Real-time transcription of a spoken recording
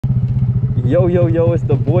Yo, yo, yo, it's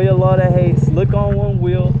the boy a lot of hate, slick on one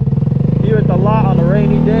wheel, here at the lot on a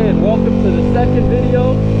rainy day, and welcome to the second video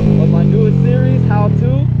of my newest series, How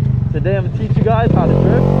To. Today I'm going to teach you guys how to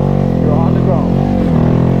drift your Honda Grom.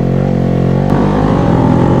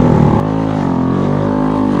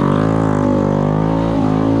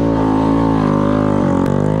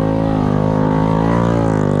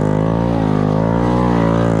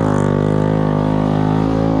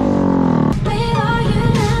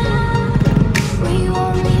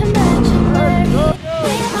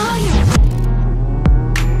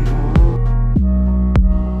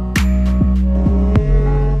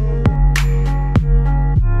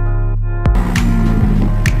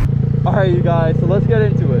 Alright you guys, so let's get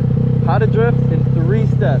into it. How to drift in 3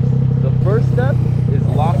 steps. The first step is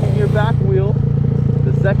locking your back wheel.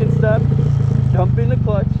 The second step, dumping the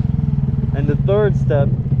clutch. And the third step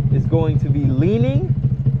is going to be leaning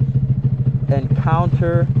and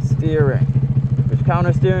counter steering. Which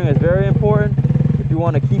counter steering is very important if you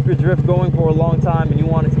want to keep your drift going for a long time and you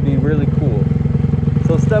want it to be really cool.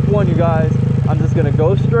 So step 1, you guys, I'm just going to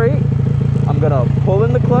go straight. I'm going to pull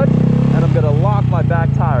in the clutch. And I'm gonna lock my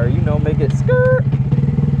back tire, you know, make it skirt.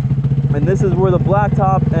 And this is where the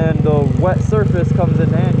blacktop and the wet surface comes in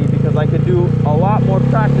handy, because I can do a lot more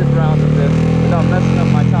practice rounds of this without messing up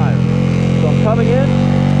my tire. So I'm coming in,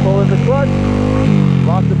 pulling the clutch,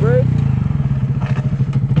 lock the brake,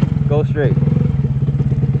 go straight.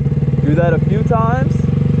 Do that a few times.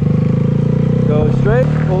 Go straight,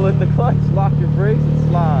 pull in the clutch, lock your brakes, and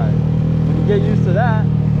slide. When you get used to that,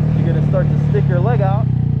 you're gonna start to stick your leg out.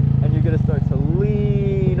 And you're going to start to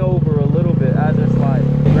lean over a little bit as you're sliding.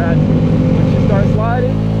 Gradually. Once you start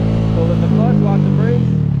sliding, pull in the clutch, lock the brakes,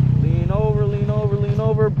 lean over, lean over, lean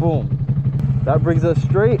over, boom. That brings us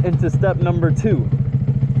straight into step number 2,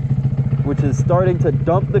 which is starting to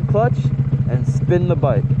dump the clutch and spin the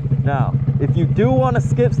bike. Now, if you do want to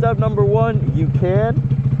skip step number 1, you can.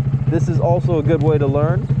 This is also a good way to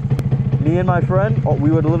learn. Me and my friend,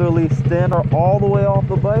 we would literally stand all the way off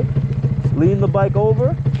the bike, lean the bike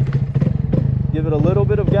over, give it a little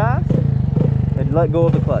bit of gas, and let go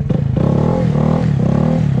of the clutch.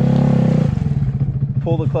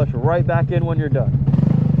 Pull the clutch right back in when you're done.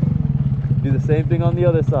 Do the same thing on the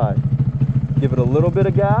other side. Give it a little bit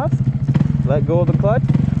of gas, let go of the clutch,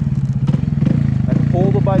 and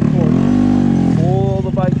pull the bike towards me. Pull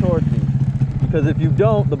the bike towards me. Because if you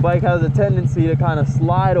don't, the bike has a tendency to kind of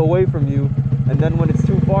slide away from you, and then when it's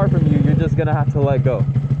too far from you, you're just gonna have to let go.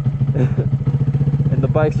 The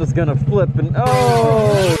bike's just gonna flip and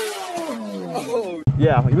oh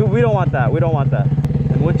yeah, we don't want that. We don't want that.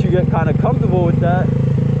 And once you get kind of comfortable with that,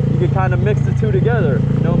 you can kind of mix the two together,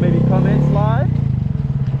 you know, maybe come in, slide,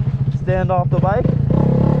 stand off the bike.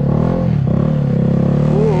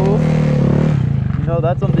 Ooh, you know,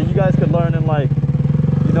 that's something you guys could learn in, like,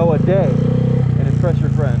 you know, a day and impress your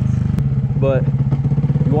friends. But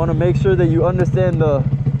you want to make sure that you understand the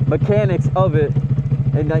mechanics of it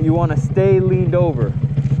and that you want to stay leaned over,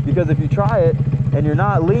 because if you try it and you're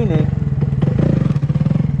not leaning,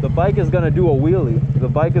 the bike is going to do a wheelie. The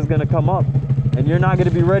bike is going to come up and you're not going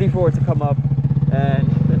to be ready for it to come up, and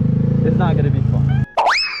it's not going to be fun.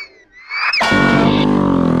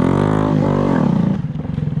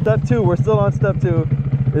 Step 2, we're still on step 2,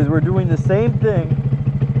 is we're doing the same thing,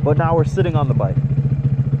 but now we're sitting on the bike.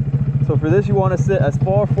 So for this, you want to sit as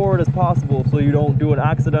far forward as possible so you don't do an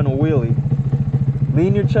accidental wheelie.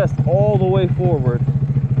 Lean your chest all the way forward,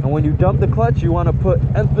 and when you dump the clutch, you want to put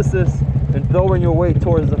emphasis in throwing your weight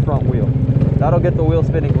towards the front wheel. That'll get the wheel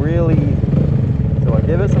spinning really easy. So I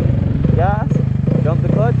give it some gas, dump the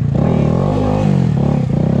clutch, lean.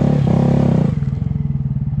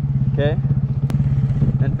 Okay?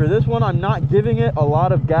 And for this one, I'm not giving it a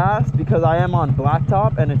lot of gas because I am on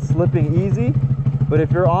blacktop and it's slipping easy. But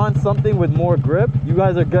if you're on something with more grip, you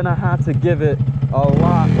guys are gonna have to give it a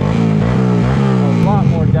lot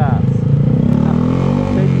more gas.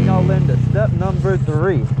 Now, taking y'all into step number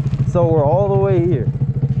 3. So we're all the way here.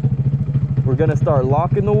 We're gonna start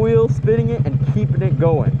locking the wheel, spinning it, and keeping it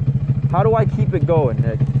going. How do I keep it going,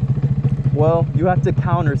 Nick? Well, you have to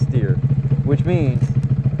counter steer, which means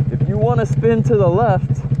if you want to spin to the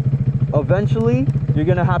left, eventually you're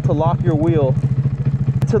gonna have to lock your wheel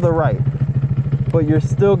to the right, but you're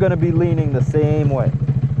still gonna be leaning the same way.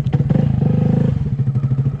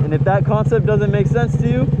 And if that concept doesn't make sense to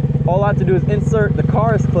you, all I have to do is insert the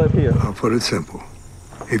cars clip here. I'll put it simple.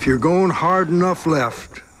 If you're going hard enough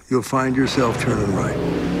left, you'll find yourself turning right.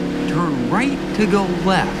 Turn right to go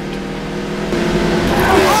left.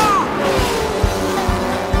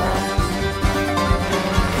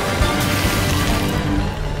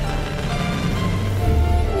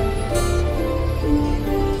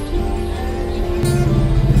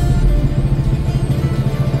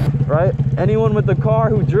 Anyone with a car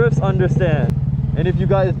who drifts understand. And if you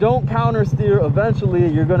guys don't counter steer, eventually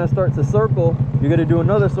you're gonna start to circle. You're gonna do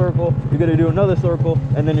another circle, you're gonna do another circle,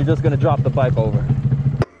 and then you're just gonna drop the bike over.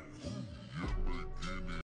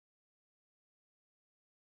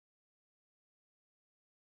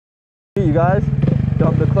 You guys,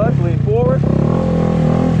 dump the clutch, lean forward.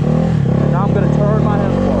 And now I'm gonna turn my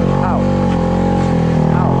handlebars out.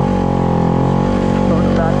 Out. Turn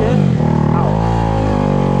them back in. Out.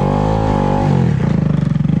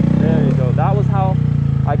 There you go. That was how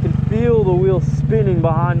I can feel the wheel spinning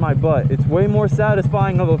behind my butt. It's way more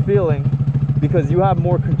satisfying of a feeling because you have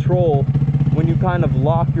more control when you kind of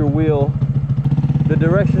lock your wheel the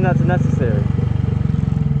direction that's necessary.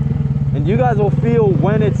 And you guys will feel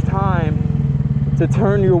when it's time to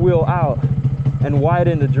turn your wheel out and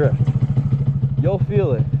widen the drift. You'll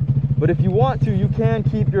feel it. But if you want to, you can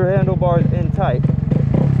keep your handlebars in tight.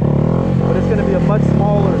 But it's gonna be a much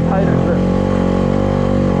smaller, tighter drift.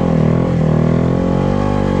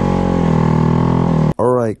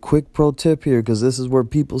 Alright, quick pro tip here, because this is where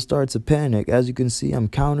people start to panic. As you can see, I'm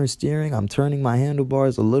counter steering. I'm turning my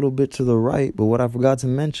handlebars a little bit to the right. But what I forgot to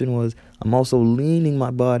mention was I'm also leaning my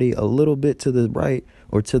body a little bit to the right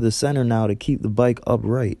or to the center now to keep the bike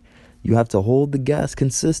upright. You have to hold the gas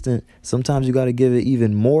consistent. Sometimes you got to give it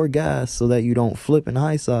even more gas so that you don't flip in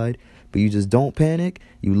high side. But you just don't panic.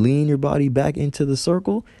 You lean your body back into the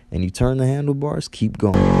circle and you turn the handlebars. Keep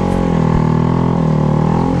going.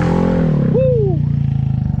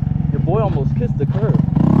 Boy almost kissed the curb.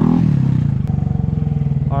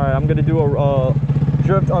 Alright, I'm gonna do a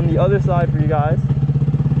drift on the other side for you guys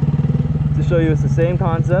to show you it's the same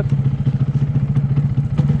concept,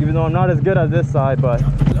 even though I'm not as good at this side. But I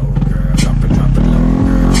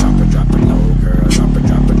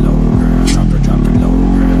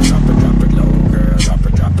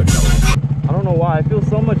don't know why I feel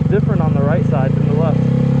so much different on the right side than the left.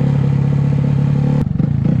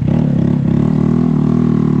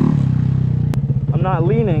 Not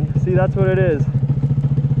leaning. See, that's what it is.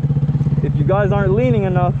 If you guys aren't leaning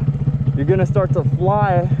enough, you're gonna start to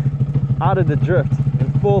fly out of the drift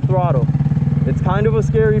in full throttle. It's kind of a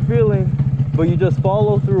scary feeling, but you just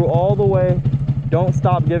follow through all the way. Don't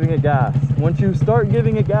stop giving it gas. Once you start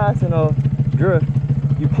giving it gas in a drift,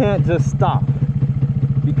 you can't just stop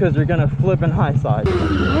because you're gonna flip in high side.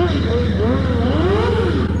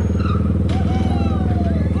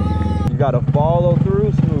 You gotta follow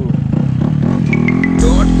through smooth.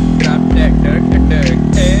 Don't drop that dirt,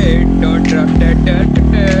 hey, don't drop that dirt,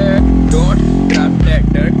 don't drop that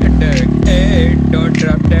dirt, hey, don't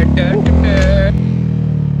drop that dirt.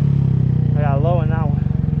 I got low on that one.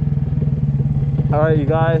 Alright, you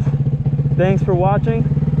guys, thanks for watching.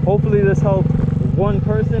 Hopefully this helped one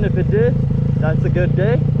person. If it did, that's a good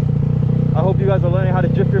day. I hope you guys are learning how to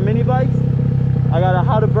drift your mini bikes. I got a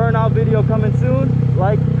how to burn out video coming soon.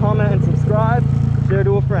 Like, comment, and subscribe. Share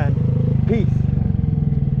to a friend. Peace.